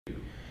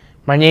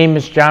My name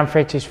is John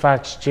Francis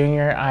Fox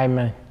Jr.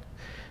 I'm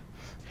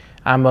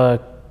a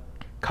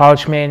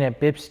college man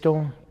at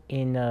BPSTIL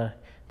in the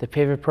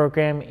Pivot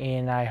program,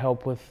 and I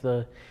help with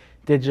the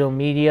digital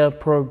media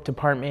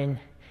department.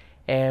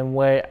 And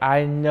what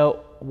I know,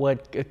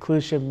 what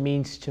inclusive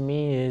means to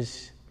me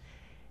is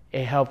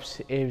it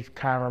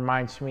kind of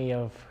reminds me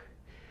of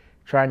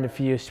trying to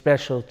feel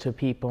special to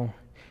people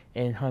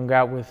and hung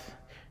out with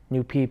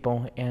new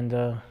people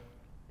and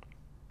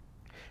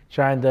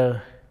trying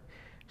to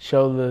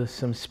show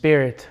some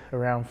spirit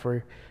around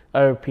for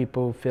other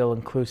people who feel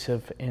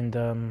inclusive, and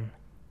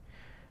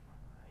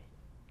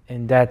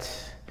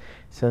that's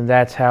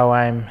how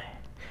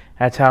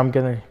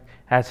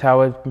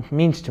it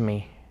means to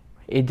me.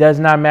 It does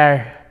not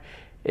matter.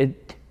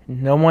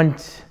 No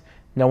one's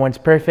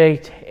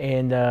perfect,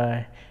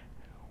 and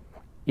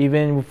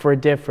even if we're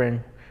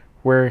different,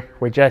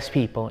 we're just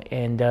people,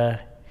 and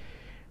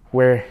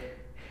we're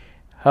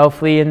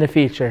hopefully in the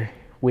future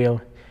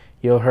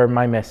you'll hear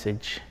my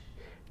message.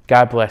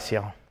 God bless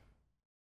y'all.